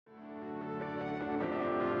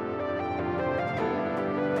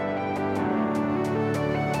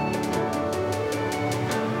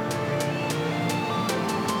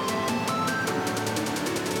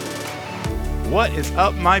What is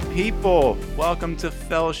up, my people? Welcome to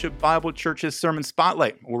Fellowship Bible Church's Sermon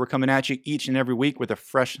Spotlight, where we're coming at you each and every week with a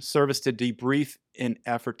fresh service to debrief in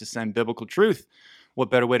effort to send biblical truth. What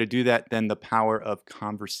better way to do that than the power of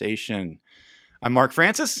conversation? I'm Mark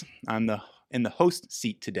Francis. I'm in the host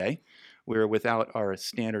seat today. We're without our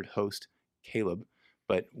standard host, Caleb,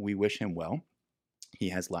 but we wish him well. He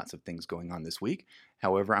has lots of things going on this week.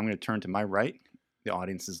 However, I'm going to turn to my right. The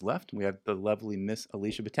audience's left. We have the lovely Miss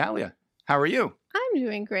Alicia Battaglia. How are you? I'm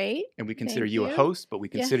doing great. And we consider you a host, but we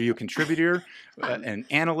consider you a contributor, an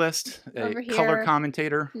analyst, a color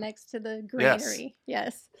commentator. Next to the granary.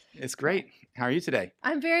 Yes. It's great. How are you today?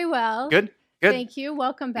 I'm very well. Good. Thank you.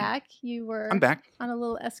 Welcome back. I'm back on a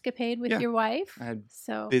little escapade with your wife. I had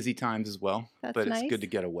busy times as well, but nice. It's good to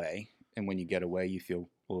get away. And when you get away, you feel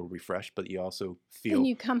a little refreshed, but you also feel... And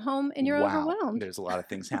you come home and you're overwhelmed. There's a lot of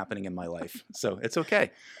things happening in my life. So it's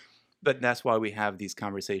okay. But that's why we have these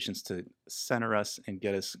conversations, to center us and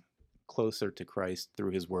get us closer to Christ through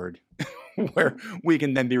his word, where we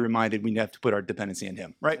can then be reminded we have to put our dependency in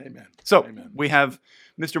him, right? Amen. So Amen. We have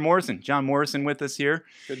Mr. Morrison, John Morrison, with us here.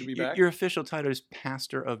 Good to be back. Your official title is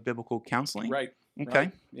Pastor of Biblical Counseling. Right. Okay.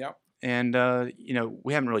 Right. Yep. And,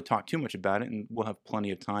 we haven't really talked too much about it, and we'll have plenty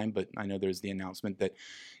of time, but I know there's the announcement that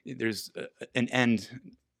there's an end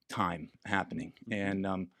time happening.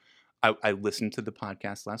 And I listened to the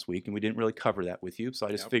podcast last week, and we didn't really cover that with you, so I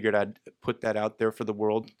just figured I'd put that out there for the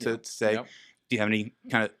world to say, do you have any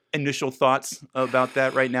kind of initial thoughts about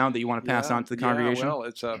that right now that you want to pass on to the congregation? Well,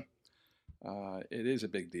 it is a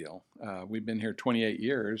big deal. We've been here 28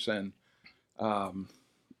 years, and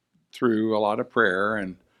through a lot of prayer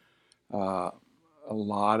and a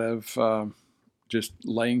lot of just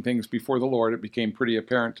laying things before the Lord, it became pretty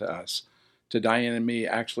apparent to us, to Diane and me,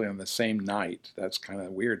 actually on the same night. That's kind of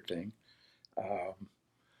a weird thing.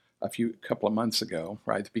 A couple of months ago,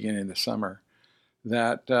 right at the beginning of the summer,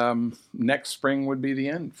 that next spring would be the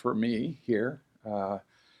end for me here,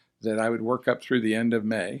 that I would work up through the end of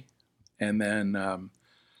May, and then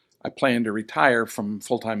I plan to retire from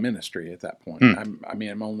full-time ministry at that point.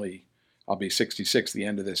 I'll be 66 the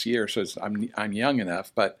end of this year, so I'm young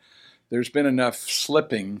enough, but there's been enough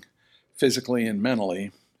slipping physically and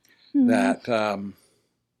mentally that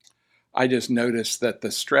I just noticed that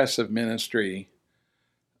the stress of ministry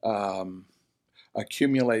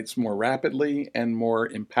accumulates more rapidly and more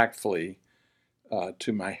impactfully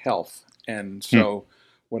to my health. And so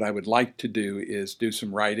what I would like to do is do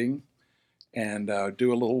some writing and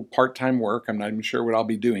do a little part-time work. I'm not even sure what I'll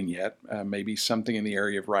be doing yet. Maybe something in the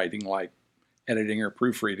area of writing, like editing or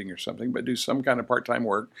proofreading or something, but do some kind of part-time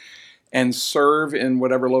work and serve in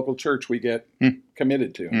whatever local church we get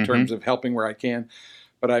committed to in terms of helping where I can.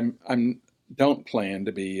 But I don't plan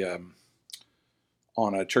to be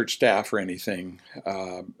on a church staff or anything,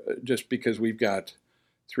 just because we've got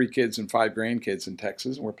 3 kids and 5 grandkids in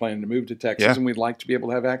Texas, and we're planning to move to Texas, and we'd like to be able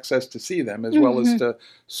to have access to see them as well as to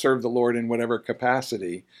serve the Lord in whatever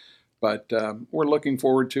capacity. But we're looking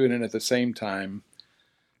forward to it, and at the same time,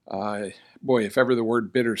 if ever the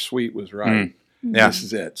word bittersweet was right, this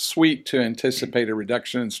is it. Sweet to anticipate a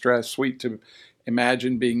reduction in stress, sweet to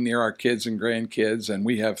imagine being near our kids and grandkids, and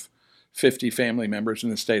we have 50 family members in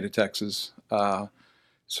the state of Texas.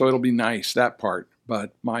 So it'll be nice, that part.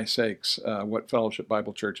 But my sakes, what Fellowship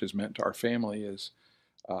Bible Church has meant to our family is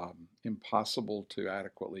impossible to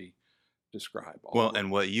adequately describe. And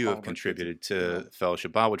what you have contributed to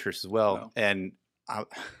Fellowship Bible Church as well. And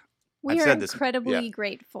we are incredibly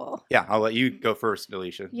grateful. Yeah, I'll let you go first,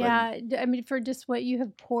 Alicia. Yeah, for just what you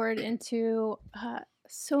have poured into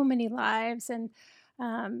so many lives. And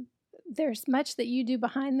there's much that you do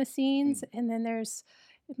behind the scenes, and then there's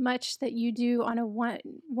much that you do on a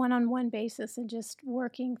one-on-one basis, and just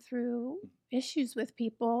working through issues with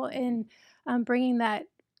people and bringing that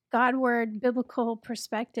Godward biblical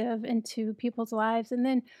perspective into people's lives. And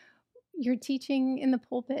then your teaching in the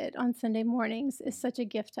pulpit on Sunday mornings is such a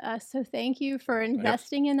gift to us. So thank you for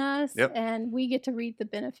investing in us, and we get to reap the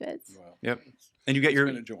benefits. Wow. And you get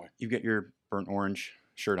your burnt orange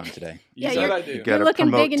shirt on today. I do. You're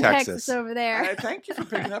looking big in Texas over there. Thank you for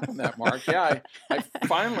picking up on that, Mark. Yeah, I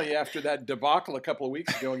finally, after that debacle a couple of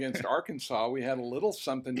weeks ago against Arkansas, we had a little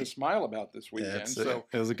something to smile about this weekend. So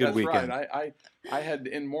it was a good weekend. Right. I had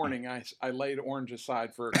in mourning. I laid orange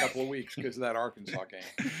aside for a couple of weeks because of that Arkansas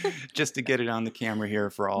game. Just to get it on the camera here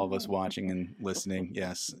for all of us watching and listening.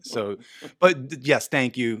 Yes. So, but yes,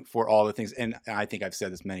 thank you for all the things. And I think I've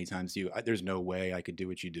said this many times to you. There's no way I could do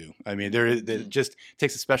what you do. I mean, it just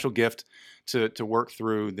takes a special gift to work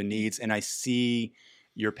through the needs. And I see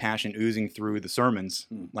your passion oozing through the sermons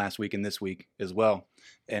last week and this week as well,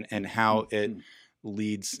 and how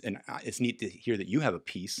leads, and it's neat to hear that you have a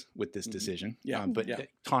peace with this decision. Yeah, But yeah.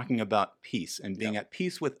 talking about peace and being at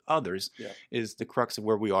peace with others Yeah. is the crux of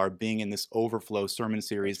where we are, being in this overflow sermon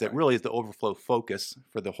series That's that right. really is the overflow focus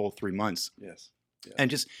for the whole 3 months. Yes. Yeah.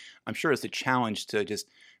 And just, I'm sure it's a challenge to just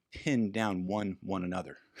pin down one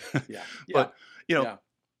another. Yeah. But, you know, yeah.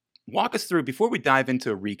 walk us through, before we dive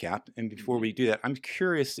into a recap and before Mhm. we do that, I'm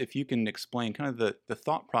curious if you can explain kind of the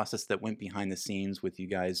thought process that went behind the scenes with you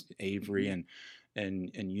guys, Avery Mhm.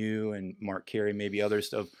 and you and Mark Carey, maybe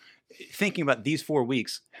others, of thinking about these 4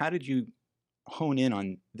 weeks. How did you hone in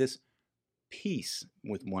on this peace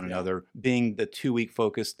with one Yeah. another being the 2-week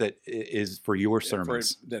focus that is for your For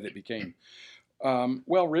sermons? that it became.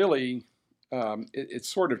 Well, really, it's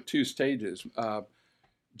sort of two stages.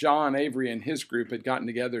 John Avery and his group had gotten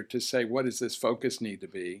together to say, what does this focus need to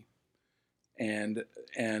be? And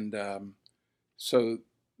so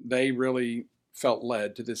they really felt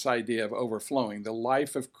led to this idea of overflowing. The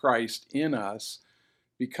life of Christ in us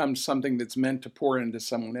becomes something that's meant to pour into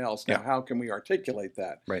someone else. Now, Yeah. how can we articulate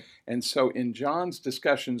that? Right. And so in John's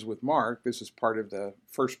discussions with Mark, this is part of the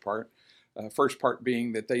first part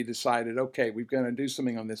being that they decided, okay, we're going to do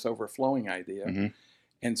something on this overflowing idea, Mhm.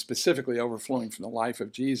 and specifically overflowing from the life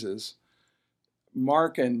of Jesus.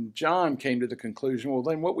 Mark and John came to the conclusion, well,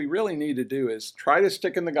 then what we really need to do is try to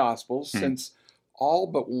stick in the Gospels, since all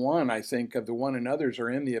but one, I think, of the one another's are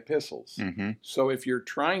in the epistles. Mhm. So if you're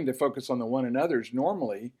trying to focus on the one another's,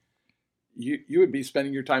 normally you would be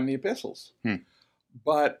spending your time in the epistles.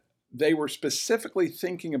 But they were specifically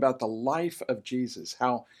thinking about the life of Jesus,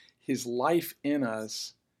 how his life in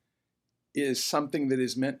us is something that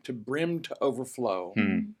is meant to brim to overflow.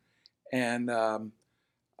 And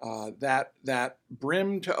that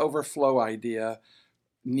brim to overflow idea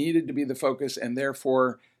needed to be the focus, and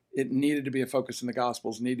therefore it needed to be a focus in the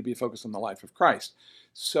Gospels, needed to be a focus on the life of Christ.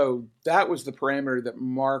 So that was the parameter that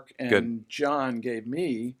Mark and Good. John gave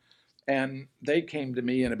me. And they came to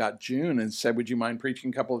me in about June and said, would you mind preaching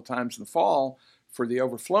a couple of times in the fall for the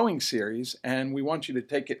Overflowing series? And we want you to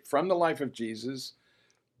take it from the life of Jesus,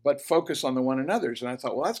 but focus on the one another's. And I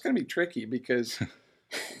thought, well, that's going to be tricky, because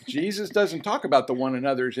Jesus doesn't talk about the one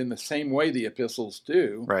another's in the same way the epistles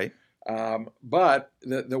do. Right. But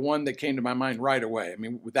the one that came to my mind right away, I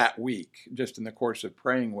mean, that week, just in the course of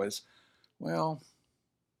praying, was, well,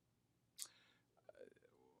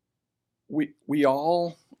 we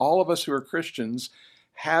all of us who are Christians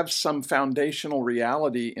have some foundational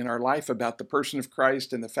reality in our life about the person of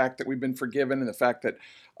Christ and the fact that we've been forgiven and the fact that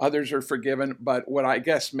others are forgiven. But what I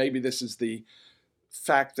guess maybe this is the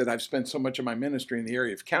fact that I've spent so much of my ministry in the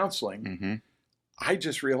area of counseling. Mm-hmm. I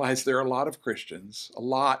just realized there are a lot of Christians, a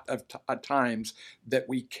lot of times, that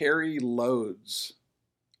we carry loads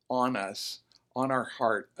on us, on our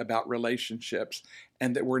heart, about relationships,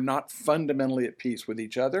 and that we're not fundamentally at peace with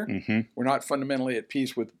each other. Mm-hmm. We're not fundamentally at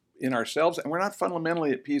peace in ourselves, and we're not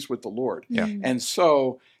fundamentally at peace with the Lord. Yeah. And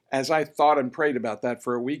so, as I thought and prayed about that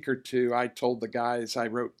for a week or two, I told the guys, I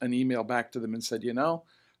wrote an email back to them and said,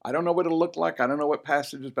 I don't know what it'll look like. I don't know what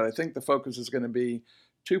passages, but I think the focus is going to be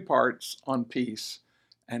 2 parts on peace.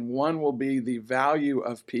 And one will be the value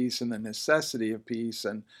of peace and the necessity of peace.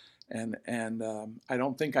 And I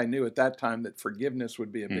don't think I knew at that time that forgiveness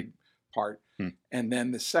would be a big part. And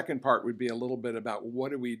then the second part would be a little bit about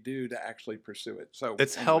what do we do to actually pursue it. So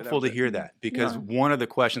it's anyway, helpful to it. hear that, because one of the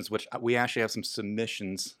questions, which we actually have some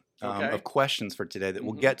submissions of questions for today that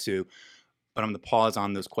we'll get to, but I'm going to pause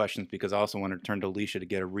on those questions because I also want to turn to Alicia to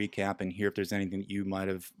get a recap and hear if there's anything that you might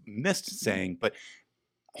have missed saying. But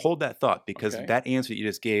hold that thought, because that answer you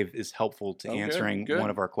just gave is helpful to answering one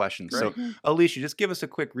of our questions. Great. So Alicia, just give us a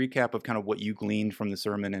quick recap of kind of what you gleaned from the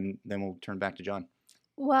sermon, and then we'll turn back to John.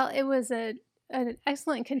 Well, it was an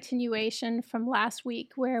excellent continuation from last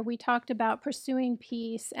week, where we talked about pursuing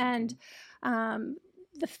peace and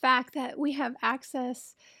the fact that we have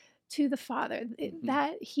access to the Father,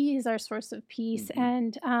 that He is our source of peace.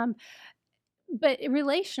 And but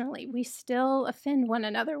relationally, we still offend one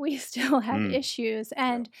another. We still have issues.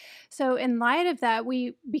 And so in light of that,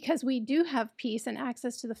 because we do have peace and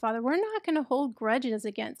access to the Father, we're not going to hold grudges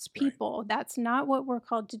against people. Right. That's not what we're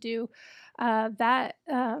called to do. But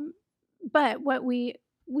what we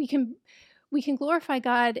can glorify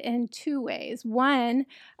God in 2 ways. One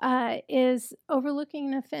is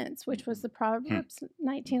overlooking an offense, which was the Proverbs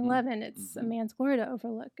 19:11. It's a man's glory to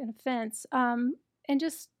overlook an offense, and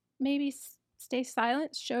just maybe stay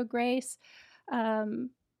silent, show grace,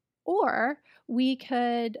 or we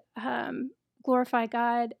could glorify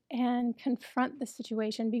God and confront the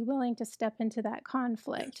situation, be willing to step into that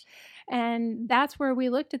conflict. And that's where we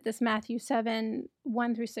looked at this Matthew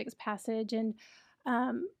 7:1-6 passage, and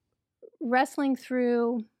wrestling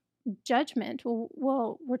through judgment.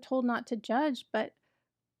 Well, we're told not to judge, but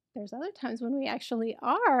there's other times when we actually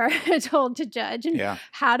are told to judge. And Yeah.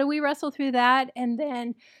 how do we wrestle through that? And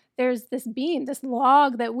then there's this beam, this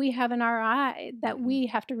log that we have in our eye that we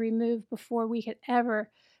have to remove before we could ever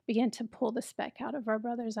begin to pull the speck out of our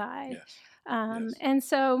brother's eye. Yes. Yes. And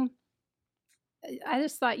so I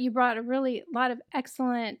just thought you brought a lot of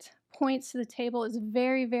excellent points to the table. It's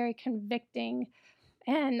very, very convicting.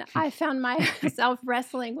 And I found myself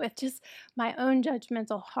wrestling with just my own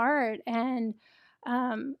judgmental heart. And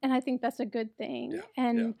I think that's a good thing. Yeah,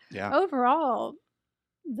 And Yeah. overall,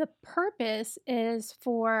 the purpose is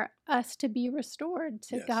for us to be restored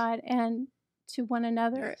to Yes. God and to one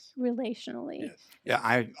another Yes. relationally. Yes.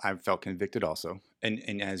 Yeah, I felt convicted also.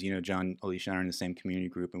 And as you know, John, Alicia and I are in the same community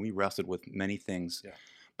group, and we wrestled with many things. Yeah.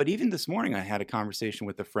 But even this morning, I had a conversation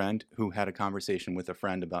with a friend who had a conversation with a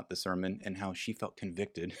friend about the sermon and how she felt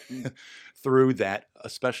convicted through that,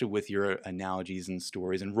 especially with your analogies and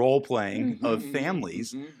stories and role playing of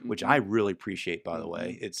families, which I really appreciate, by the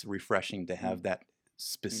way. It's refreshing to have that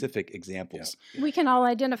specific examples. We can all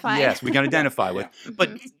identify. Yes, we can identify with. Yeah.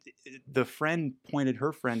 But the friend pointed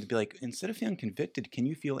her friend to be like, instead of feeling convicted, can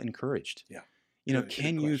you feel encouraged? Yeah. You know, Good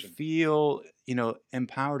can you question. feel,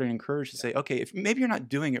 empowered and encouraged to say, okay, if maybe you're not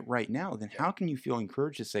doing it right now, then how can you feel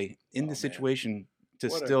encouraged to say, in Oh, this man. situation, to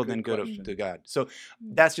What a still good then go question. to God? So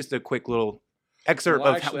that's just a quick little excerpt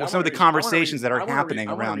Well, of actually, I some of wanna the conversations that I are wanna happening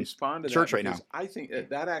I wanna around respond to that church right now. because I think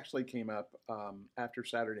that actually came up after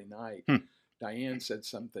Saturday night. Diane said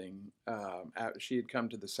something. She had come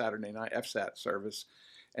to the Saturday night FSAT service,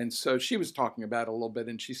 and so she was talking about it a little bit,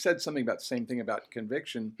 and she said something about the same thing about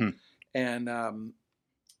conviction, and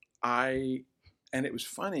it was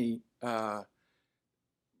funny. But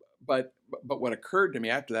what occurred to me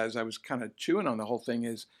after that, as I was kind of chewing on the whole thing,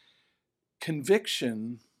 is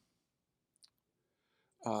conviction.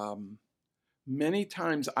 Many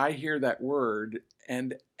times I hear that word,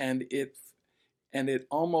 and it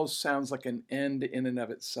almost sounds like an end in and of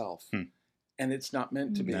itself, and it's not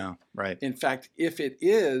meant to be. No, right. In fact, if it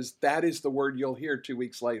is, that is the word you'll hear 2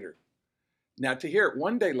 weeks later. Now, to hear it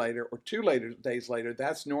 1 day later or 2 days later,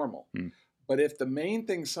 that's normal. But if the main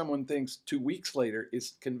thing someone thinks 2 weeks later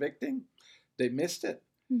is convicting, they missed it.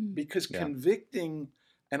 Because convicting,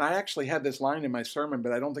 and I actually had this line in my sermon,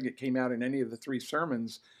 but I don't think it came out in any of the 3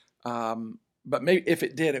 sermons. But maybe if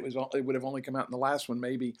it did, it would have only come out in the last one,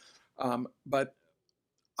 maybe. But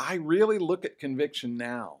I really look at conviction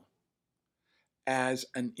now as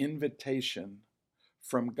an invitation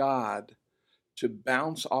from God to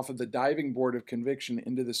bounce off of the diving board of conviction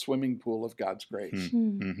into the swimming pool of God's grace.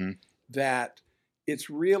 That it's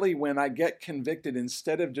really when I get convicted,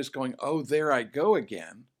 instead of just going, oh, there I go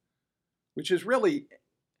again, which is really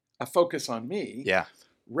a focus on me. Yeah.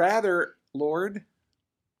 Rather, Lord,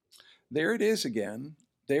 there it is again.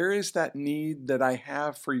 There is that need that I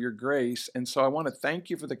have for your grace. And so I want to thank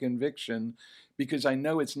you for the conviction, because I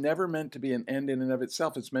know it's never meant to be an end in and of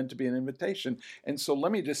itself. It's meant to be an invitation. And so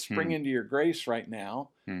let me just spring into your grace right now,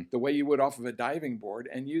 the way you would off of a diving board,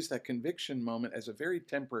 and use that conviction moment as a very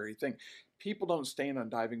temporary thing. People don't stand on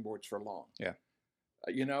diving boards for long. Yeah.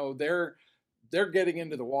 They're getting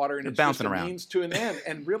into the water, and They're it's bouncing just a around. means to an end.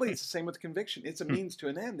 And really, it's the same with conviction. It's a means to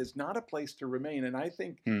an end. It's not a place to remain. And I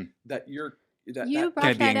think that you brought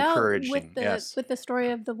Can it be that out encouraging? with the Yes. with the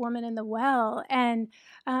story of the woman in the well, and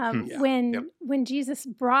when Jesus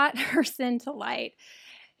brought her sin to light,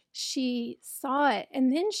 she saw it,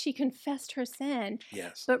 and then she confessed her sin.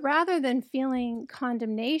 Yes. But rather than feeling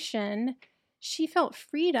condemnation, she felt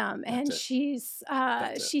freedom, and That's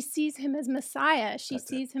it. she sees him as Messiah. She That's it.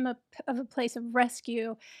 sees him of a place of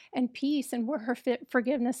rescue and peace, and where her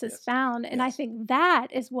forgiveness is Yes. found. And I Yes. think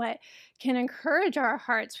that is what can encourage our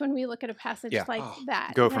hearts when we look at a passage Yeah. like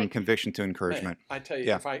that. Go from Like, conviction to Man, encouragement. I tell you,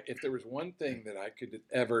 Yeah. if there was one thing that I could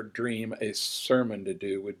ever dream a sermon to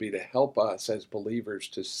do, would be to help us as believers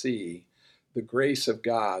to see the grace of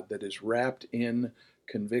God that is wrapped in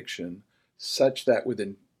conviction, such that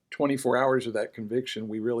within 24 hours of that conviction,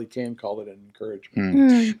 we really can call it an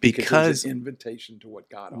encouragement. Because it's an invitation to what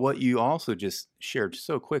God offers. what you also just shared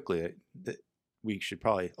so quickly that we should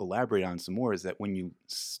probably elaborate on some more is that when you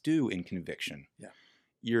stew in conviction,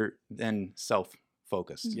 you're then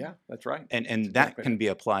self-focused. Yeah, that's right. And That's that exactly can right. be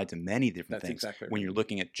applied to many different That's things exactly when right. you're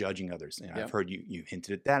looking at judging others. And Yep. I've heard you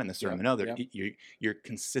hinted at that in the sermon. Yep. You're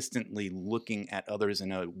consistently looking at others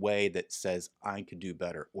in a way that says, I could do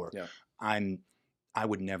better, or Yeah. I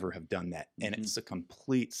would never have done that. And Mhm. it's a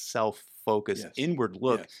complete self-focused Yes. inward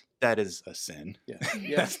look. Yes. That is a sin. Yes.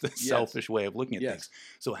 That's the Yes. selfish way of looking at Yes. things.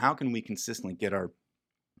 So how can we consistently get our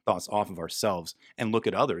thoughts off of ourselves and look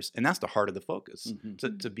at others. And that's the heart of the focus,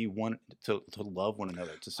 Mhm. to be one, to love one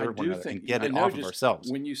another, to I serve one do another, and think, get I it know off of just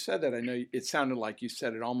ourselves. when you said that, I know it sounded like you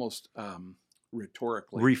said it almost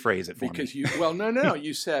rhetorically. Rephrase it for Because me. no,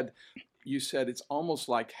 you said it's almost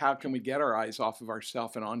like, how can we get our eyes off of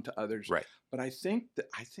ourselves and onto others? Right. But I think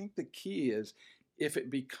the key is, if it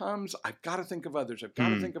becomes, I've got to think of others, I've got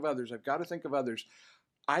to think of others, I've got to think of others.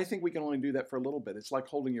 I think we can only do that for a little bit. It's like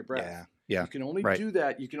holding your breath. Yeah. Yeah. You can only Right. do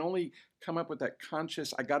that. You can only come up with that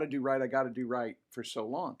conscious, I got to do right for so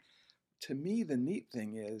long. To me, the neat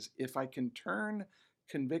thing is, if I can turn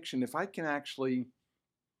conviction, if I can actually,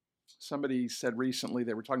 somebody said recently,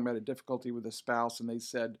 they were talking about a difficulty with a spouse, and they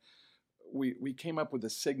said, we came up with a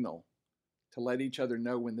signal to let each other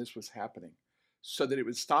know when this was happening, so that it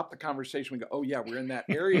would stop the conversation. We go, oh yeah, we're in that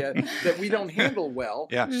area that we don't handle well.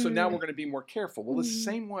 Yeah. So now Mm. we're going to be more careful. Well, the Mm.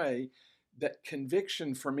 same way that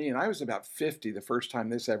conviction for me, and I was about 50 the first time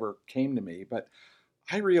this ever came to me, but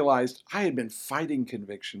I realized I had been fighting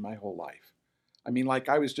conviction my whole life. I mean, like,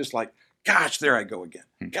 I was just like, gosh, there I go again.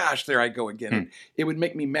 Gosh, there I go again. And it would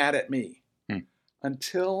make me mad at me,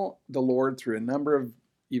 until the Lord, through a number of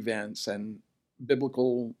events and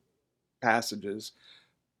biblical passages,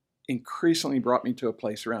 increasingly brought me to a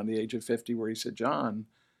place around the age of 50 where he said, John,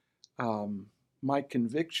 my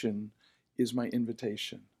conviction is my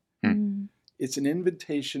invitation. Mm. It's an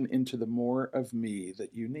invitation into the more of me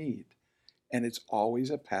that you need. And it's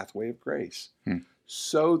always a pathway of grace.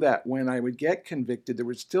 So that when I would get convicted, there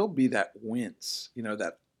would still be that wince,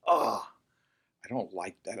 that, I don't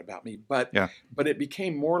like that about me. But it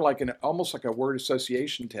became more like almost like a word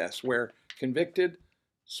association test, where convicted,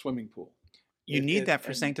 swimming pool. You need that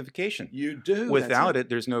for sanctification. You do. Without it,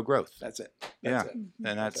 there's no growth. That's it. Yeah. It.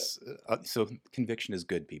 And that's so conviction is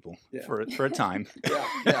good, people, Yeah. for a time.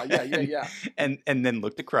 Yeah. And then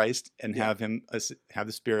look to Christ and have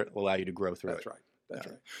the Spirit allow you to grow through That's it. right. That's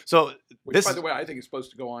right. So Which, by the way, I think is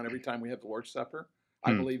supposed to go on every time we have the Lord's Supper.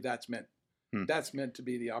 I believe that's meant. That's meant to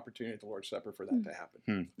be the opportunity at the Lord's Supper for that to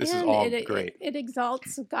happen. This is all great. It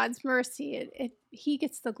exalts God's mercy. He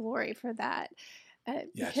gets the glory for that.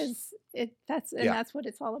 Because that's what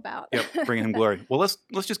it's all about. Yep, bringing him glory. Well, let's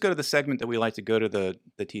just go to the segment that we like to go to,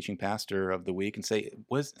 the teaching pastor of the week, and say,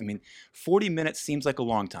 40 minutes seems like a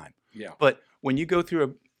long time. Yeah. But when you go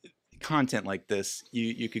through content like this,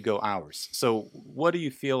 you could go hours. So what do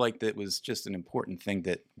you feel like that was just an important thing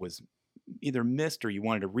that was either missed, or you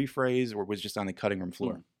wanted to rephrase, or was just on the cutting room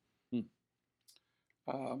floor?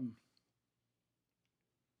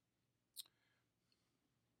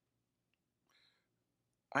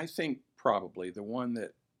 I think probably the one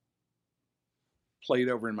that played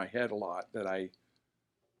over in my head a lot, that I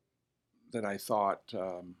thought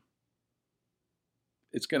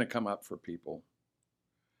it's going to come up for people,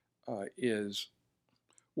 is,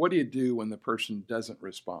 what do you do when the person doesn't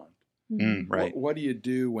respond? Right. What do you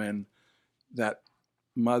do when that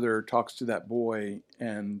mother talks to that boy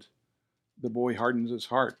and the boy hardens his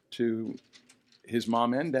heart to his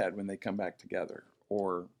mom and dad when they come back together,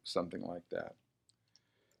 or something like that?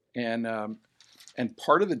 And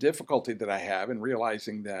part of the difficulty that I have in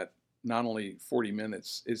realizing that not only 40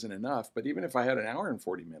 minutes isn't enough, but even if I had an hour and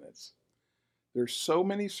 40 minutes, there's so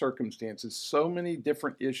many circumstances, so many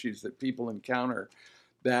different issues that people encounter,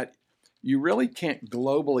 that you really can't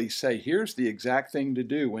globally say, here's the exact thing to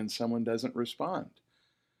do when someone doesn't respond.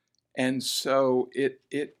 And so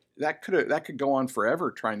that could go on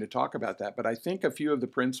forever trying to talk about that. But I think a few of the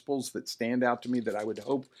principles that stand out to me that I would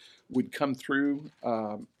hope would come through,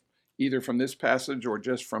 either from this passage or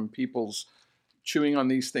just from people's chewing on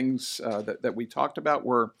these things that we talked about,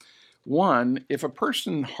 were, one, if a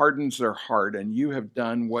person hardens their heart and you have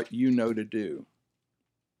done what you know to do,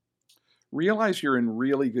 realize you're in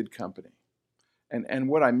really good company. And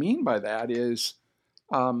what I mean by that is,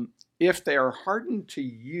 if they are hardened to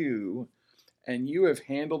you and you have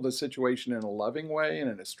handled the situation in a loving way and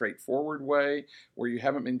in a straightforward way, where you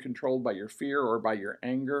haven't been controlled by your fear or by your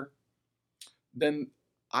anger, then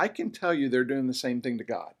I can tell you they're doing the same thing to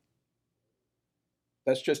God.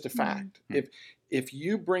 That's just a fact. If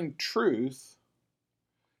you bring truth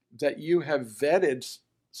that you have vetted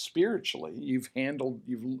spiritually, you've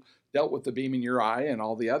dealt with the beam in your eye and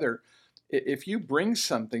all the other, if you bring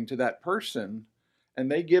something to that person and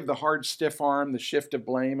they give the hard, stiff arm, the shift of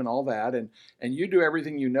blame and all that, and you do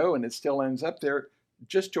everything you know and it still ends up there,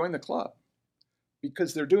 just join the club.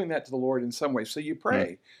 Because they're doing that to the Lord in some way. So you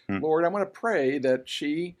pray, Lord, I want to pray that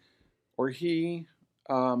she or he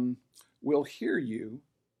will hear you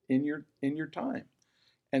in your time.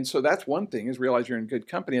 And so that's one thing, is realize you're in good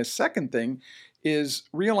company. A second thing is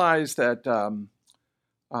realize that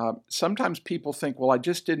Sometimes people think, well, I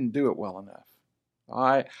just didn't do it well enough.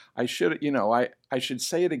 I should, I should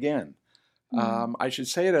say it again. Mm. I should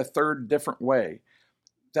say it a third different way.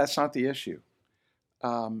 That's not the issue.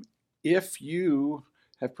 If you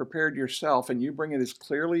have prepared yourself and you bring it as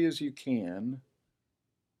clearly as you can,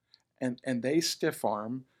 and they stiff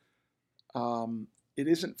arm, it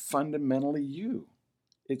isn't fundamentally you.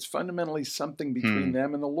 It's fundamentally something between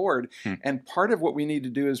them and the Lord. And part of what we need to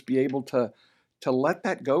do is be able to let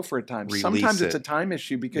that go for a time. Release Sometimes it's it. a time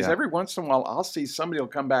issue because Yeah. every once in a while I'll see somebody will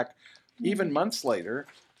come back even months later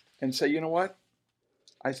and say, you know what?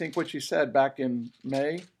 I think what you said back in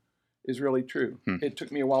May is really true. It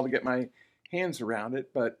took me a while to get my hands around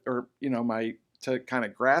it, to kind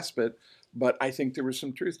of grasp it, but I think there was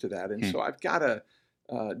some truth to that. And so I've got to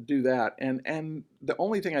do that. And the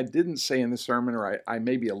only thing I didn't say in the sermon, or I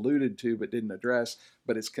maybe alluded to but didn't address,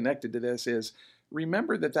 but it's connected to this, is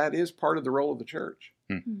remember that is part of the role of the church.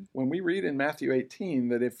 When we read in Matthew 18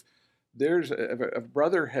 that if there's a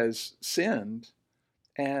brother has sinned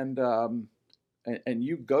and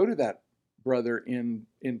you go to that brother in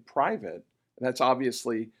private, that's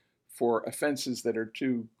obviously for offenses that are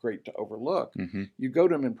too great to overlook. You go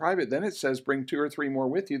to him in private, then it says bring 2 or 3 more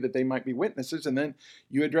with you that they might be witnesses, and then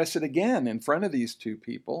you address it again in front of these 2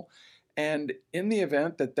 people. And in the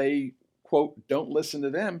event that they, quote, don't listen to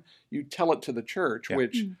them, you tell it to the church,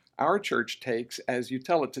 which our church takes as you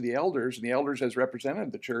tell it to the elders, and the elders as representative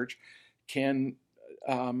of the church can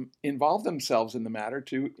involve themselves in the matter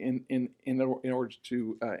in order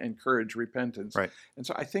to encourage repentance. Right. And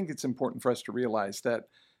so I think it's important for us to realize that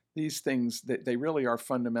these things, that they really are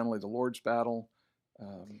fundamentally the Lord's battle.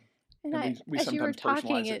 And we as you were sometimes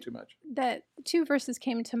talking, personalize it too much. that 2 verses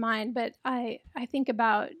came to mind, but I think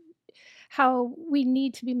about how we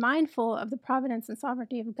need to be mindful of the providence and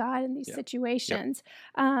sovereignty of God in these situations.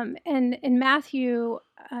 And in Matthew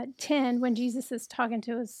 10, when Jesus is talking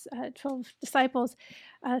to his 12 disciples,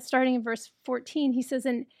 starting in verse 14, he says,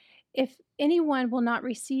 "And if anyone will not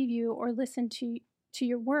receive you or listen to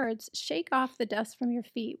your words, shake off the dust from your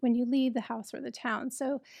feet when you leave the house or the town."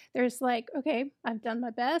 So there's like, okay, I've done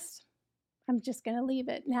my best. I'm just going to leave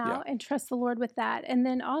it now and trust the Lord with that. And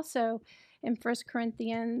then also in 1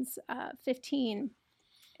 Corinthians 15,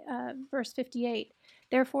 verse 58,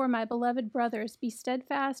 "Therefore, my beloved brothers, be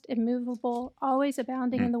steadfast, immovable, always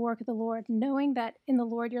abounding in the work of the Lord, knowing that in the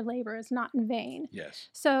Lord your labor is not in vain." Yes.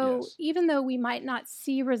 So Yes. even though we might not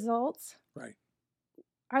see results, Right.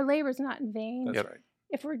 our labor is not in vain That's right.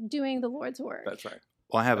 if we're doing the Lord's work. That's right.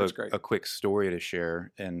 Well, I have That's great. a quick story to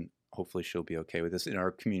share, and hopefully she'll be okay with this. In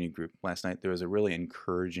our community group last night, there was a really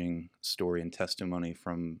encouraging story and testimony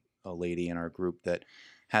from a lady in our group that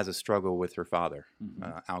has a struggle with her father,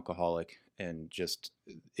 alcoholic, and just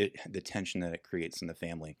the tension that it creates in the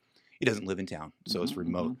family. He doesn't live in town, so it's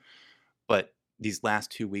remote. But these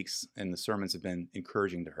last 2 weeks and the sermons have been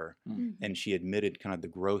encouraging to her. And she admitted kind of the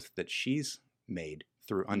growth that she's made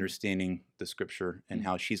through understanding the scripture and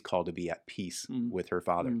how she's called to be at peace with her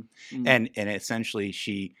father. And essentially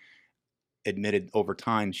she admitted over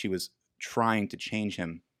time she was trying to change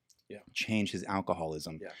him, change his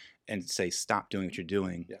alcoholism, and say, stop doing what you're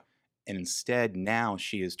doing. And instead, now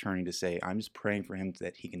she is turning to say, I'm just praying for him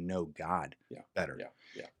that he can know God better.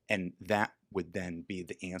 And that would then be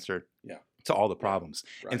the answer to all the problems.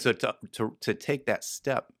 Right. And so to take that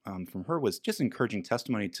step from her was just encouraging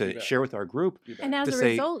testimony to share with our group. And as to a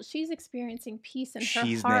say, result, she's experiencing peace in her heart.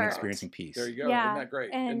 she's then experiencing peace. There you go. Yeah, Isn't that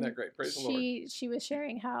great? and Isn't that great? Praise the Lord. She was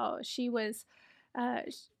sharing how she was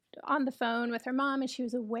on the phone with her mom, and she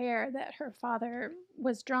was aware that her father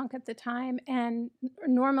was drunk at the time, and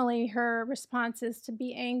normally her response is to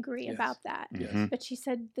be angry about that. But she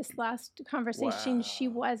said this last conversation she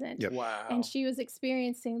wasn't. Wow. And she was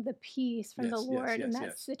experiencing the peace from the Lord in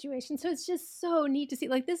that situation. So it's just so neat to see.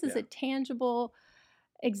 Like, this is a tangible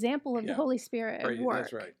example of the Holy Spirit at work.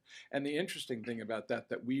 That's right. And the interesting thing about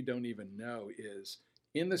that we don't even know is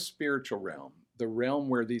in the spiritual realm, the realm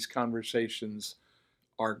where these conversations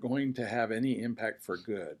are going to have any impact for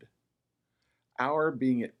good, our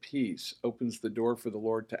being at peace opens the door for the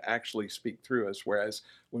Lord to actually speak through us. Whereas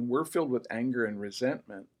when we're filled with anger and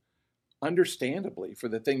resentment, understandably for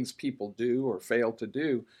the things people do or fail to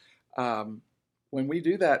do, when we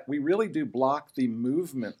do that, we really do block the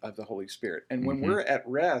movement of the Holy Spirit. And when we're at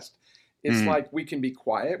rest, it's like we can be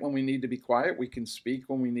quiet when we need to be quiet. We can speak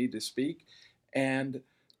when we need to speak. And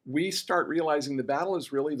we start realizing the battle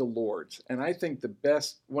is really the Lord's. And I think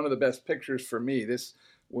one of the best pictures for me, this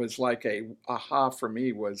was like a aha for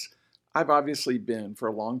me, was I've obviously been for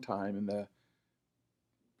a long time in the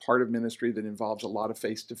part of ministry that involves a lot of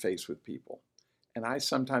face-to-face with people. And I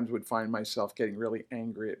sometimes would find myself getting really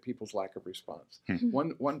angry at people's lack of response.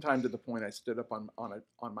 One time, to the point I stood up on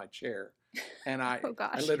my chair, and I Oh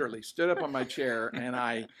gosh. literally stood up on my chair, and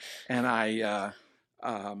I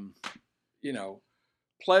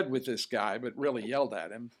pled with this guy, but really yelled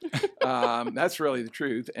at him. That's really the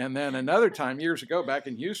truth. And then another time, years ago, back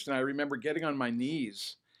in Houston, I remember getting on my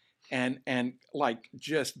knees and like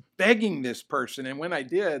just begging this person. And when I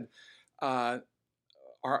did, our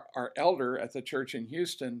elder at the church in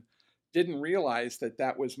Houston didn't realize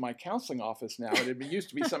that was my counseling office now. It used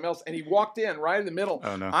to be something else. And he walked in right in the middle.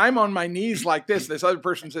 Oh, no. I'm on my knees like this. This other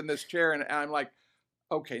person's in this chair. And I'm like,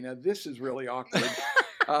 okay, now this is really awkward.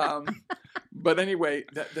 But anyway,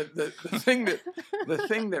 the thing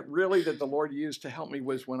that really that the Lord used to help me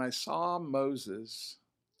was when I saw Moses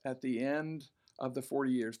at the end of the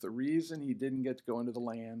 40 years. The reason he didn't get to go into the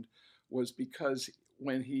land was because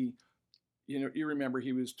when he, you remember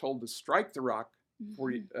he was told to strike the rock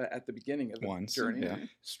at the beginning of the journey. Yeah.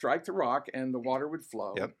 Strike the rock and the water would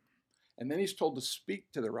flow. Yep. And then he's told to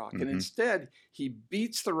speak to the rock. And instead, he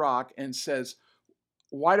beats the rock and says,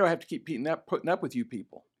 why do I have to keep putting up with you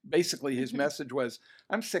people? Basically, his message was,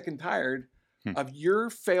 I'm sick and tired of your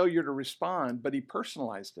failure to respond, but he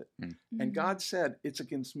personalized it. And God said, it's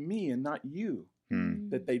against me and not you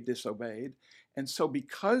that they disobeyed. And so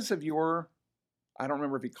because of your, I don't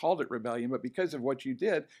remember if he called it rebellion, but because of what you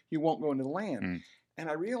did, you won't go into the land. And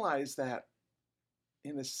I realized that,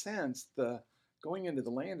 in a sense, the going into the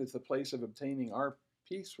land is the place of obtaining our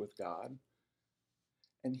peace with God.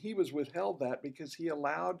 And he was withheld that because he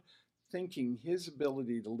allowed thinking his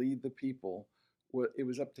ability to lead the people, it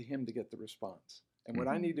was up to him to get the response. And what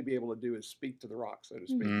I need to be able to do is speak to the rock, so to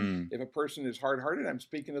speak. If a person is hard-hearted, I'm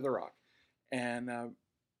speaking to the rock. And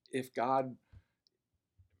if God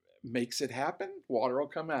makes it happen, water will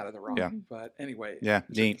come out of the rock. Yeah. But anyway,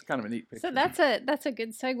 neat. It's kind of a neat picture. So that's a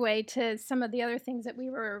good segue to some of the other things that we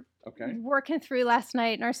were working through last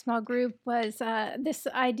night in our small group was this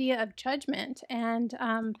idea of judgment. And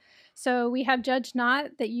so we have judged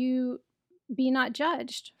not, that you be not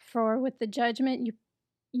judged. For with the judgment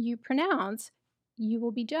you pronounce, you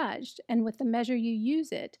will be judged. And with the measure you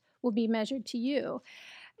use, it will be measured to you.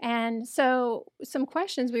 And so some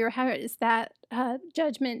questions we were having is that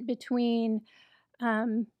judgment between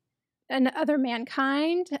other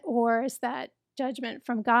mankind, or is that judgment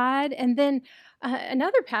from God? And then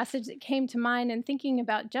another passage that came to mind in thinking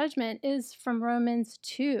about judgment is from Romans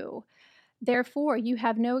 2. Therefore, you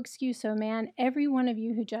have no excuse, O man, every one of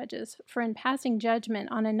you who judges, for in passing judgment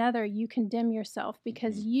on another, you condemn yourself,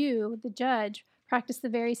 because you, the judge, practice the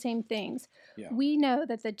very same things. Yeah. We know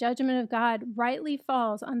that the judgment of God rightly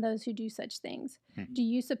falls on those who do such things. Do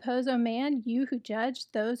you suppose, O man, you who judge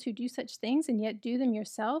those who do such things and yet do them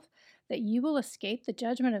yourself, that you will escape the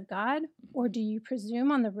judgment of God? Or do you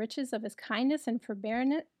presume on the riches of his kindness and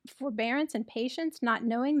forbearance and patience, not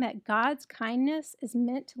knowing that God's kindness is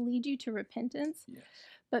meant to lead you to repentance? Yes.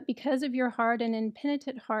 But because of your hard and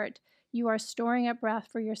impenitent heart, you are storing up wrath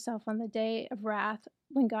for yourself on the day of wrath,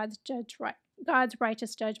 when God's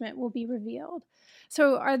righteous judgment will be revealed.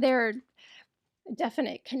 So are there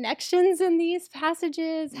definite connections in these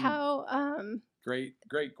passages? How great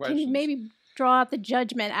questions. can you maybe draw out the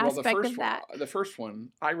judgment aspect of that? The first one,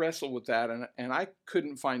 I wrestled with that, and I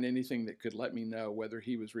couldn't find anything that could let me know whether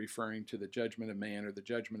he was referring to the judgment of man or the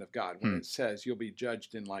judgment of God when it says you'll be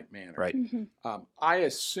judged in like manner. Right. I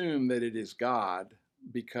assume that it is God,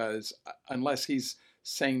 because unless he's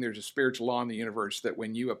saying there's a spiritual law in the universe that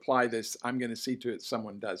when you apply this, I'm going to see to it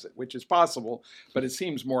someone does it, which is possible, but it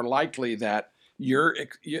seems more likely that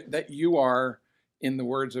you are, in the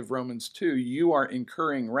words of Romans 2, you are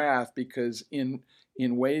incurring wrath because in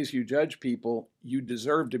ways you judge people, you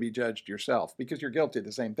deserve to be judged yourself because you're guilty of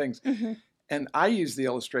the same things. And I use the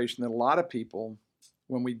illustration that a lot of people,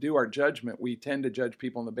 when we do our judgment, we tend to judge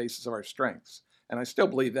people on the basis of our strengths. And I still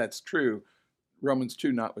believe that's true, Romans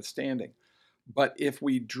 2 notwithstanding. But if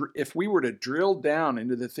we were to drill down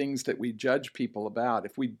into the things that we judge people about,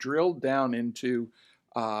 if we drilled down into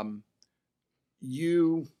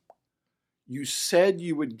you said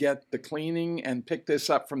you would get the cleaning and pick this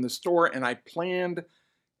up from the store, and I planned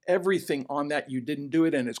everything on that. You didn't do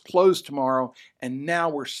it, and it's closed tomorrow, and now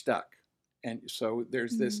we're stuck. And so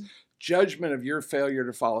there's this judgment of your failure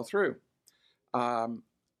to follow through.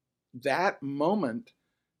 That moment,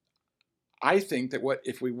 I think that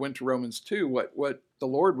if we went to Romans 2, what the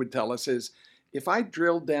Lord would tell us is, if I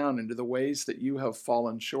drill down into the ways that you have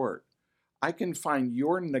fallen short, I can find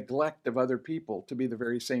your neglect of other people to be the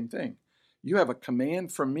very same thing. You have a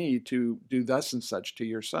command from me to do thus and such to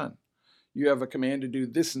your son. You have a command to do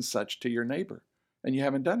this and such to your neighbor, and you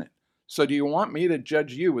haven't done it. So do you want me to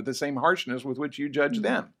judge you with the same harshness with which you judge Mhm.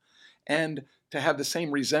 them, and to have the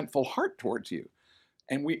same resentful heart towards you?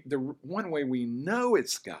 And the one way we know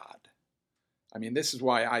it's God, I mean, this is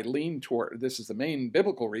why I lean toward, this is the main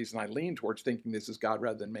biblical reason I lean towards thinking this is God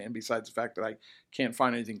rather than man, besides the fact that I can't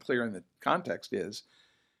find anything clear in the context, is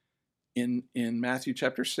in Matthew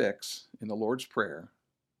chapter 6, in the Lord's Prayer,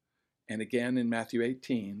 and again in Matthew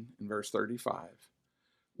 18, in verse 35,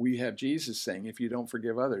 we have Jesus saying, if you don't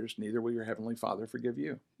forgive others, neither will your heavenly Father forgive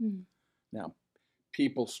you. Mm. Now,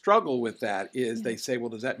 people struggle with that, is Yeah. they say, well,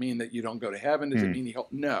 does that mean that you don't go to heaven? Does it mean you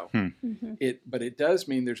help? No. Mhm. But it does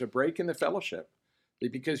mean there's a break in the fellowship.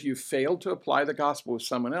 That because you failed to apply the gospel with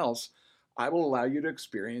someone else, I will allow you to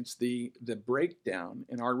experience the breakdown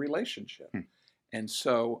in our relationship. And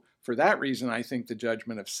so for that reason, I think the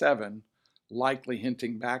judgment of 7, likely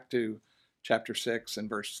hinting back to chapter 6 and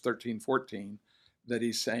verses 13, 14, that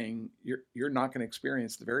he's saying you're not going to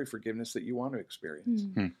experience the very forgiveness that you want to experience.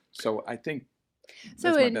 Mm. So I think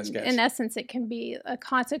So that's my best guess. in essence, it can be a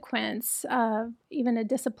consequence of even a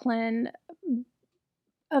discipline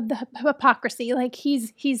of the hypocrisy. Like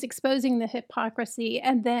he's exposing the hypocrisy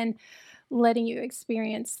and then letting you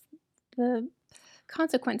experience the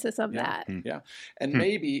consequences of that. Yeah. And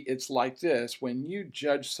maybe it's like this: when you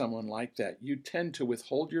judge someone like that, you tend to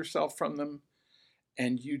withhold yourself from them,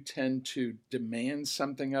 and you tend to demand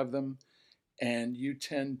something of them, and you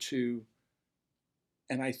tend to,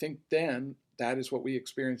 and I think then that is what we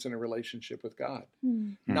experience in a relationship with God.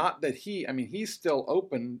 Mm. Not that he's still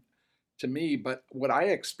open to me, but what I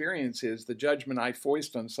experience is the judgment I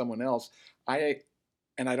foist on someone else.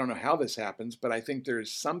 And I don't know how this happens, but I think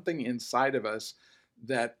there's something inside of us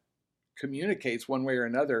that communicates one way or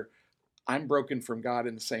another, I'm broken from God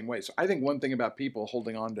in the same way. So I think one thing about people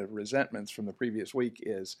holding on to resentments from the previous week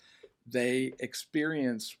is they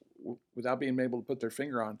experience, without being able to put their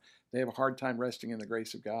finger on, they have a hard time resting in the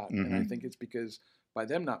grace of God. And I think it's because by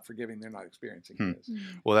them not forgiving, they're not experiencing His.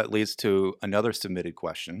 Well, that leads to another submitted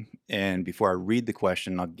question. And before I read the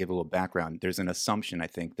question, I'll give a little background. There's an assumption, I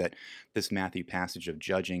think, that this Matthew passage of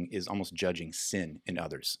judging is almost judging sin in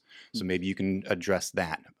others. So maybe you can address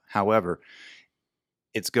that. However,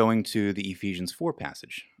 it's going to the Ephesians 4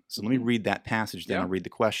 passage. So let me read that passage, then I'll read the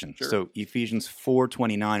question. Sure. So Ephesians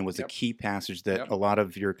 4:29 was a Yep. key passage that Yep. a lot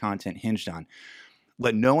of your content hinged on.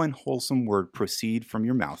 Let no unwholesome word proceed from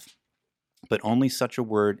your mouth, but only such a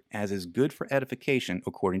word as is good for edification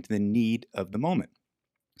according to the need of the moment,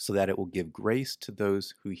 so that it will give grace to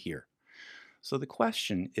those who hear. So the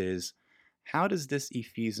question is, how does this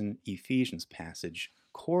Ephesians passage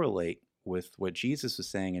correlate with what Jesus was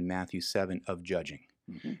saying in Matthew 7 of judging?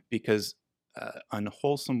 Because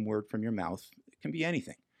unwholesome word from your mouth can be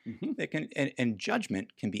anything. It can, and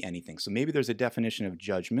judgment can be anything. So maybe there's a definition of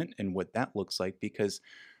judgment and what that looks like, because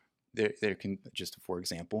there can, just for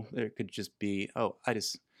example, there could just be,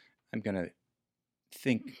 I'm going to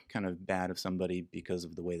think kind of bad of somebody because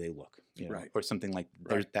of the way they look, Right. or something like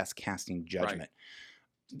that's casting judgment.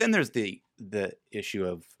 Right. Then there's the issue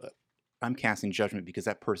of I'm casting judgment because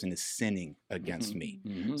that person is sinning against me.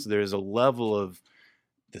 So there's a level of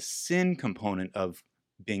the sin component of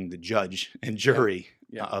being the judge and jury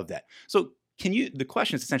of that. So the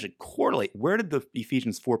question is essentially correlate. Where did the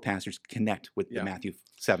Ephesians 4 passage connect with the Matthew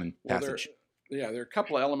 7 passage? There are a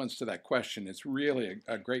couple of elements to that question. It's really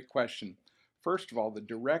a great question. First of all, the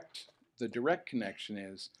direct connection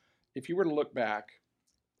is, if you were to look back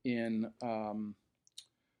in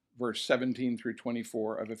verse 17 through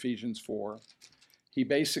 24 of Ephesians 4, he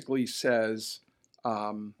basically says,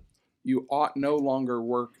 you ought no longer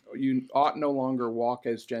walk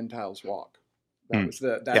as Gentiles walk. That's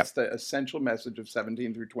the essential message of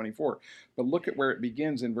 17 through 24. But look at where it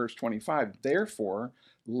begins in verse 25. Therefore,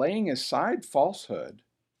 laying aside falsehood,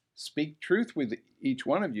 speak truth with each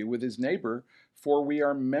one of you, with his neighbor, for we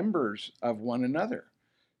are members of one another.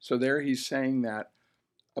 So there he's saying that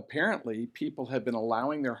apparently people have been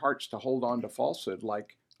allowing their hearts to hold on to falsehood.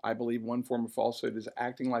 Like, I believe one form of falsehood is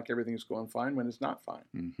acting like everything's going fine when it's not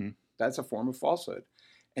fine. That's a form of falsehood.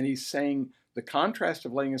 And he's saying the contrast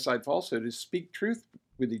of laying aside falsehood is speak truth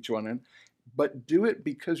with each one, but do it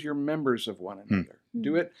because you're members of one another.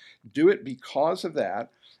 Do it because of that.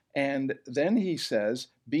 And then he says,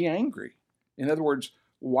 be angry. In other words,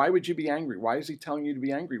 why would you be angry? Why is he telling you to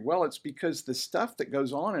be angry? Well, it's because the stuff that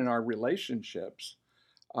goes on in our relationships,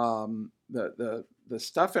 the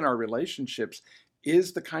stuff in our relationships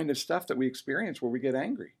is the kind of stuff that we experience where we get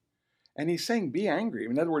angry. And he's saying, be angry.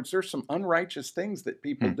 In other words, there's some unrighteous things that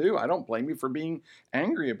people do. I don't blame you for being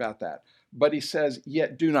angry about that. But he says,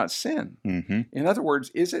 yet do not sin. In other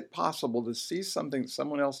words, is it possible to see something that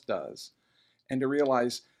someone else does and to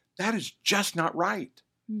realize That is just not right.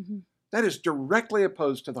 Mm-hmm. That is directly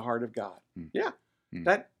opposed to the heart of God. Yeah,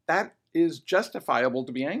 that is justifiable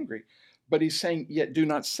to be angry. But he's saying, yet do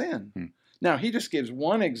not sin. Now, he just gives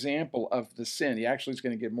one example of the sin. He actually is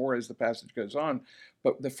going to give more as the passage goes on.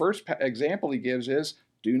 But the first example he gives is,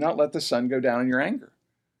 do not let the sun go down in your anger.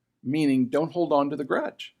 Meaning, don't hold on to the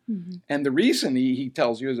grudge. Mm-hmm. And the reason he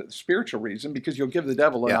tells you is a spiritual reason, because you'll give the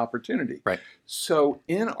devil an opportunity. Right. So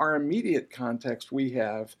in our immediate context, we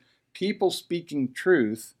have people speaking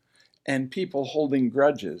truth and people holding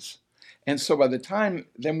grudges. And so by the time,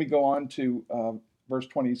 then we go on to verse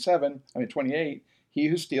 28, he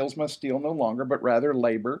who steals must steal no longer, but rather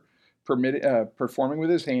labor, performing with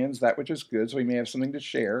his hands that which is good, so he may have something to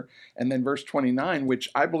share. And then verse 29, which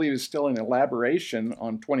I believe is still an elaboration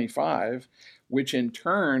on 25, which in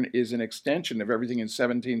turn is an extension of everything in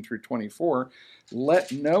 17 through 24.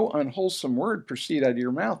 Let no unwholesome word proceed out of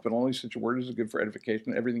your mouth, but only such a word as is good for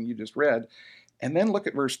edification, everything you just read. And then look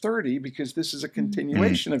at verse 30, because this is a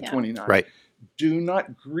continuation of 29. Right. Do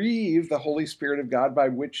not grieve the Holy Spirit of God by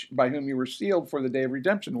whom you were sealed for the day of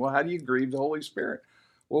redemption. Well, how do you grieve the Holy Spirit?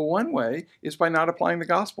 Well, one way is by not applying the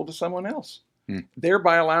gospel to someone else,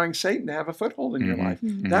 thereby allowing Satan to have a foothold in your life.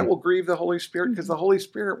 That will grieve the Holy Spirit, because the Holy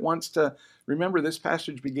Spirit wants to, remember this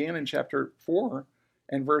passage began in chapter 4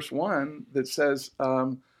 and verse 1 that says,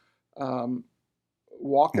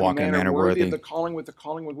 walk in a manner worthy of the calling with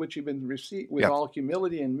which you've been received, with all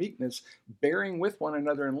humility and meekness, bearing with one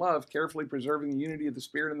another in love, carefully preserving the unity of the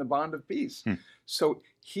Spirit and the bond of peace. So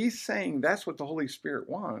he's saying that's what the Holy Spirit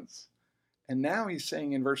wants. And now he's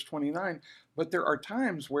saying in verse 29, but there are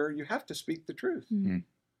times where you have to speak the truth.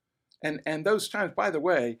 And those times, by the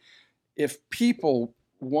way, if people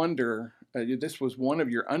wonder, this was one of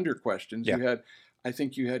your under questions. I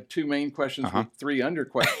think you had two main questions with three under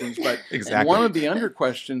questions, but exactly. One of the under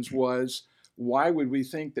questions was, why would we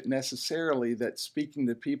think that necessarily that speaking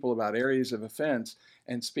to people about areas of offense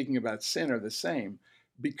and speaking about sin are the same?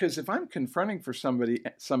 Because if I'm confronting for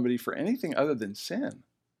somebody for anything other than sin,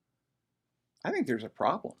 I think there's a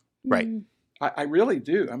problem. Right. I really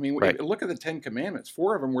do. I mean, look at the 10 Commandments.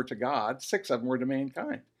 4 of them were to God. 6 of them were to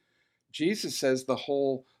mankind. Jesus says the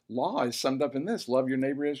whole law is summed up in this: love your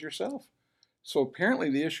neighbor as yourself. So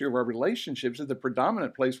apparently the issue of our relationships is the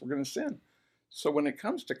predominant place we're going to sin. So when it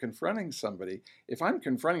comes to confronting somebody, if I'm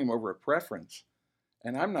confronting them over a preference,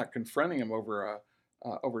 and I'm not confronting them over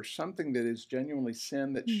over something that is genuinely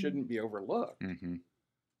sin that shouldn't be overlooked,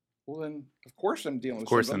 well then, of course I'm dealing with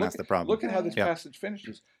sin. Of course, then that's the problem. Look at how this passage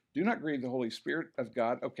finishes. Do not grieve the Holy Spirit of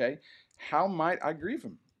God. Okay, how might I grieve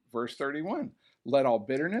him? Verse 31. Let all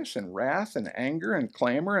bitterness and wrath and anger and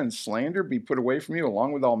clamor and slander be put away from you,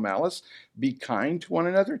 along with all malice. Be kind to one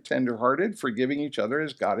another, tenderhearted, forgiving each other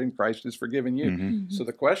as God in Christ has forgiven you. So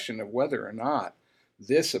the question of whether or not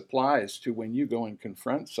this applies to when you go and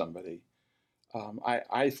confront somebody,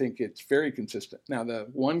 I think it's very consistent. Now, the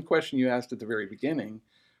one question you asked at the very beginning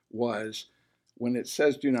was, when it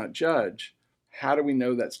says do not judge, how do we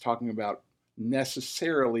know that's talking about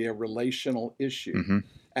necessarily a relational issue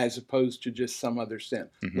as opposed to just some other sin?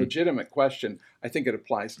 Legitimate question. I think it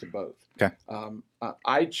applies to both. Okay.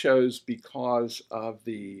 I chose because of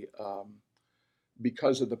the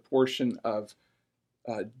portion of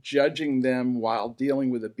judging them while dealing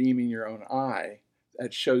with a beam in your own eye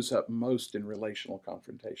that shows up most in relational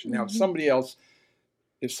confrontation. Now, if somebody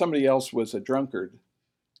else was a drunkard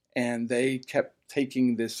and they kept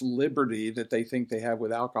taking this liberty that they think they have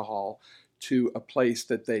with alcohol to a place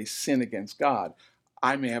that they sin against God,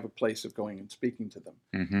 I may have a place of going and speaking to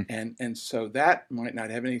them. And so that might not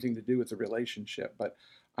have anything to do with the relationship, but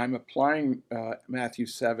I'm applying Matthew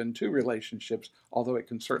 7 to relationships, although it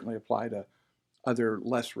can certainly apply to other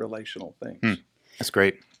less relational things. That's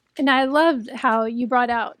great. And I loved how you brought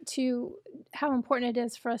out to how important it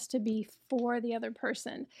is for us to be for the other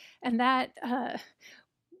person. And that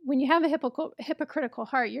when you have a hypocritical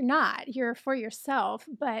heart, you're for yourself.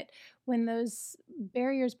 But when those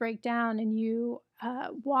barriers break down and you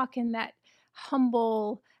walk in that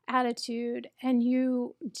humble attitude and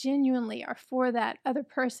you genuinely are for that other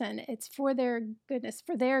person, it's for their goodness,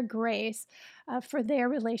 for their grace, for their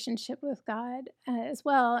relationship with God as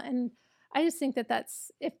well. And I just think that's,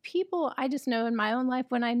 I just know in my own life,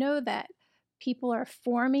 when I know that people are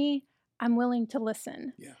for me, I'm willing to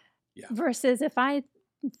listen. Yeah. Versus if I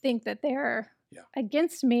think that they're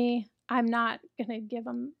against me, I'm not going to give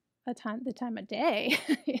them the time of day.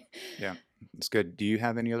 Yeah, it's good. Do you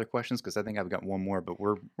have any other questions? Because I think I've got one more, but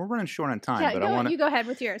we're running short on time. Yeah, but you go ahead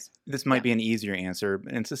with yours. This might be an easier answer,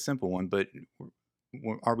 and it's a simple one. But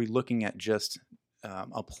are we looking at just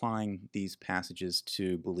applying these passages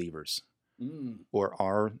to believers? Or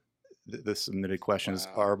are the submitted questions,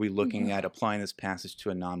 Wow. are we looking at applying this passage to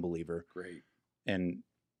a non-believer? Great. And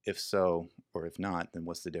if so, or if not, then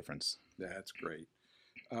what's the difference? That's great.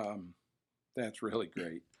 That's really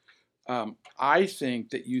great. I think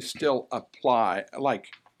that you still apply, like,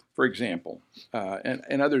 for example,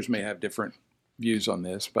 and others may have different views on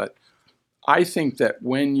this, but I think that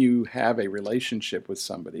when you have a relationship with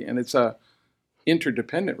somebody, and it's a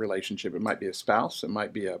interdependent relationship, it might be a spouse, it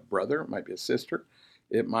might be a brother, it might be a sister,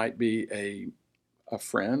 it might be a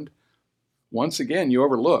friend. Once again, you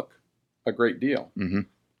overlook a great deal. Mm-hmm.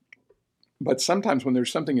 But sometimes when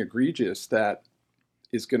there's something egregious that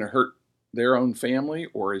is going to hurt their own family,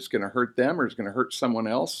 or is going to hurt them, or is going to hurt someone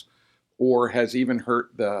else, or has even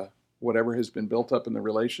hurt the whatever has been built up in the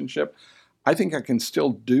relationship, I think I can still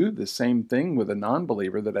do the same thing with a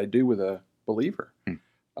non-believer that I do with a believer.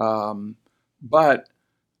 But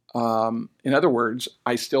in other words,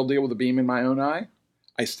 I still deal with a beam in my own eye.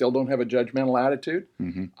 I still don't have a judgmental attitude.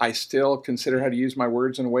 Mm-hmm. I still consider how to use my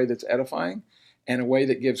words in a way that's edifying and a way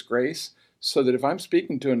that gives grace, so that if I'm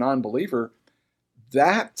speaking to a non-believer,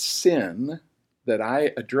 that sin that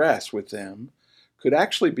I address with them could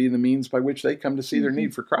actually be the means by which they come to see their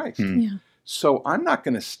need for Christ. Mm-hmm. Yeah. So I'm not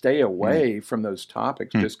going to stay away from those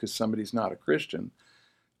topics just because somebody's not a Christian.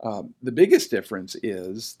 The biggest difference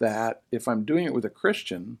is that if I'm doing it with a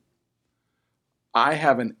Christian, I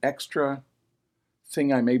have an extra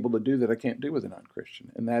thing I'm able to do that I can't do with a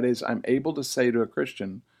non-Christian. And that is, I'm able to say to a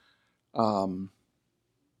Christian,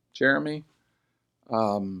 Jeremy,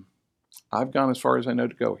 I've gone as far as I know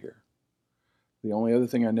to go here. The only other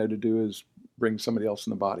thing I know to do is bring somebody else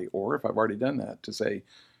in the body. Or if I've already done that, to say,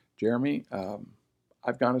 Jeremy,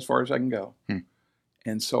 I've gone as far as I can go.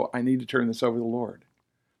 And so I need to turn this over to the Lord.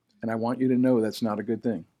 And I want you to know that's not a good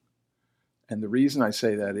thing. And the reason I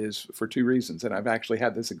say that is for two reasons. And I've actually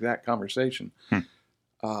had this exact conversation.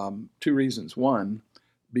 2 reasons. One,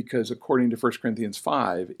 because according to 1 Corinthians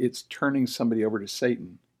 5, it's turning somebody over to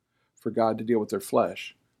Satan for God to deal with their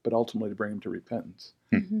flesh, but ultimately to bring them to repentance.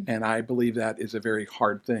 Mm-hmm. And I believe that is a very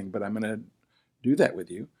hard thing, but I'm going to do that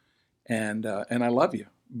with you. And I love you.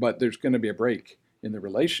 But there's going to be a break in the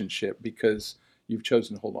relationship because you've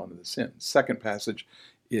chosen to hold on to the sin. Second passage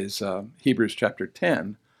is Hebrews chapter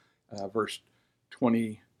 10, verse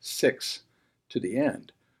 26 to the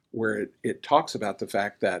end, where it talks about the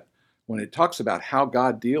fact that when it talks about how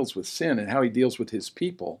God deals with sin and how he deals with his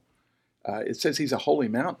people, it says he's a holy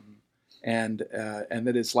mountain, and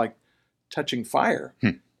that it's like touching fire.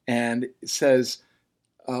 And it says,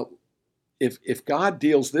 if God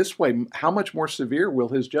deals this way, how much more severe will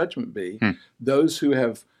his judgment be? Those who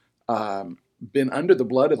have been under the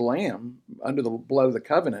blood of the Lamb, under the blood of the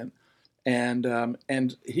covenant, and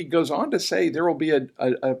he goes on to say there will be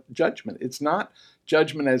a judgment. It's not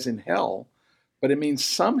judgment as in hell, but it means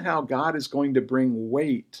somehow God is going to bring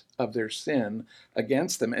weight of their sin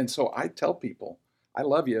against them. And so I tell people, I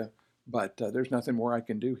love you, but there's nothing more I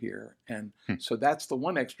can do here. And so that's the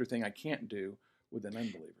one extra thing I can't do with an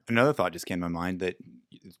unbeliever. Another thought just came to my mind that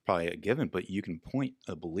it's probably a given, but you can point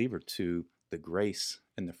a believer to the grace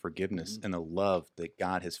and the forgiveness and the love that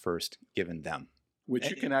God has first given them. Which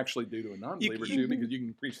you can actually do to a non-believer too, because you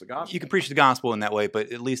can preach the gospel. You can preach the gospel in that way,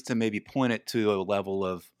 but at least to maybe point it to a level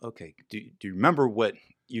of, okay, do you remember what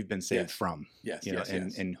you've been saved from? Yes, you know,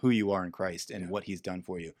 yes. and who you are in Christ and what he's done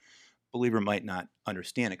for you. Believer might not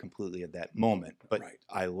understand it completely at that moment, but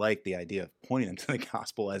I like the idea of pointing them to the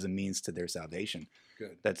gospel as a means to their salvation.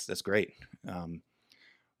 Good. That's great.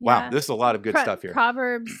 Wow, this is a lot of good stuff here.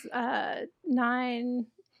 Proverbs 9:8.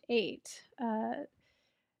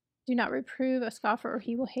 Do not reprove a scoffer or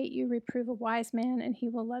he will hate you. Reprove a wise man and he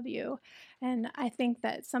will love you. And I think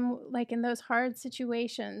that like in those hard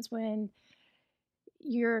situations when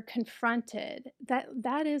you're confronted,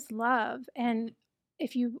 that is love. And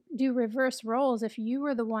if you do reverse roles, if you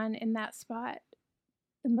were the one in that spot,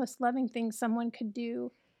 the most loving thing someone could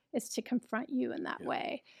do is to confront you in that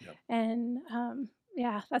way. Yep. And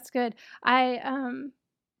that's good. And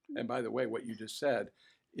by the way, what you just said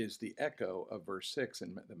is the echo of verse 6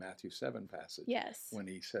 in the Matthew 7 passage. Yes. When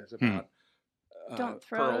he says about don't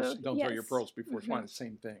throw your pearls before swine. The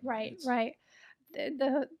same thing. Right.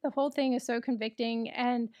 The whole thing is so convicting.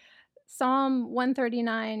 And Psalm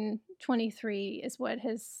 139:23 is what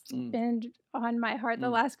has been on my heart the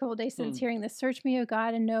last couple of days since hearing this. Search me, O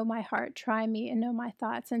God, and know my heart. Try me and know my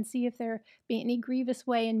thoughts, and see if there be any grievous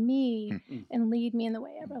way in me, and lead me in the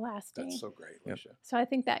way everlasting. That's so great, Alicia. So I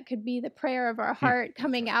think that could be the prayer of our heart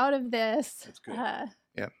coming out of this. That's good.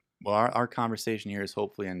 Yep. Well, our conversation here is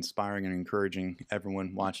hopefully inspiring and encouraging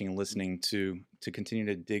everyone watching and listening to continue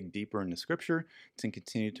to dig deeper into Scripture, to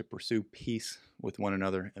continue to pursue peace with one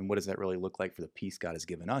another, and what does that really look like for the peace God has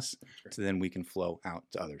given us, so then we can flow out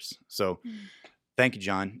to others. So, thank you,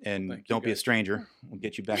 John, and don't be a stranger. We'll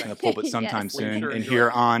get you back in the pulpit sometime Yes. soon, Sure and enjoyed here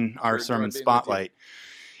it. on our Sure sermon enjoyed being with you. spotlight.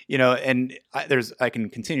 And I can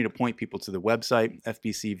continue to point people to the website,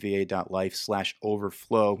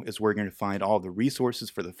 fbcva.life/overflow is where you're going to find all the resources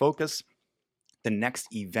for the focus. The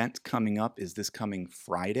next event coming up is this coming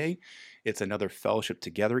Friday. It's another Fellowship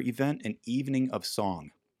Together event, an evening of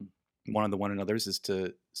song. One of the one another's is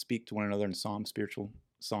to speak to one another in psalms, spiritual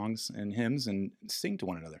songs and hymns, and sing to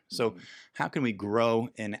one another. So how can we grow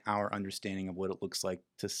in our understanding of what it looks like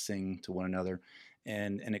to sing to one another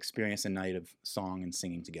and experience a night of song and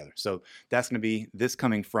singing together? So that's going to be this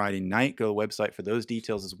coming Friday night. Go to the website for those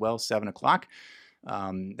details as well, 7 o'clock.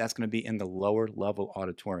 That's going to be in the lower level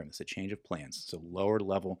auditorium. It's a change of plans. So lower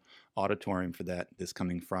level auditorium for that this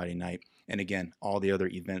coming Friday night. And again, all the other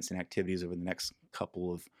events and activities over the next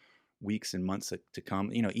couple of weeks and months to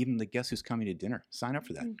come. Even the Guess Who's Coming to Dinner. Sign up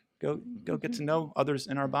for that. Go get to know others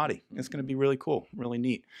in our body. It's going to be really cool, really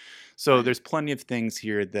neat. So there's plenty of things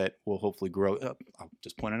here that will hopefully grow. I'll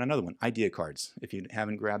just point out another one, idea cards. If you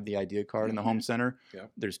haven't grabbed the idea card in the home center,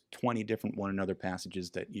 there's 20 different one another passages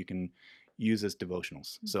that you can use as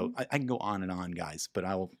devotionals. So I can go on and on, guys, but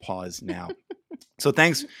I will pause now. So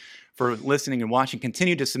thanks for listening and watching.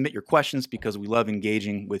 Continue to submit your questions because we love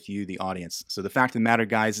engaging with you, the audience. So the fact of the matter,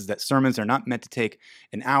 guys, is that sermons are not meant to take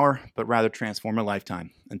an hour, but rather transform a lifetime.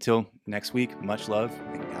 Until next week, much love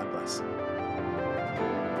and God bless.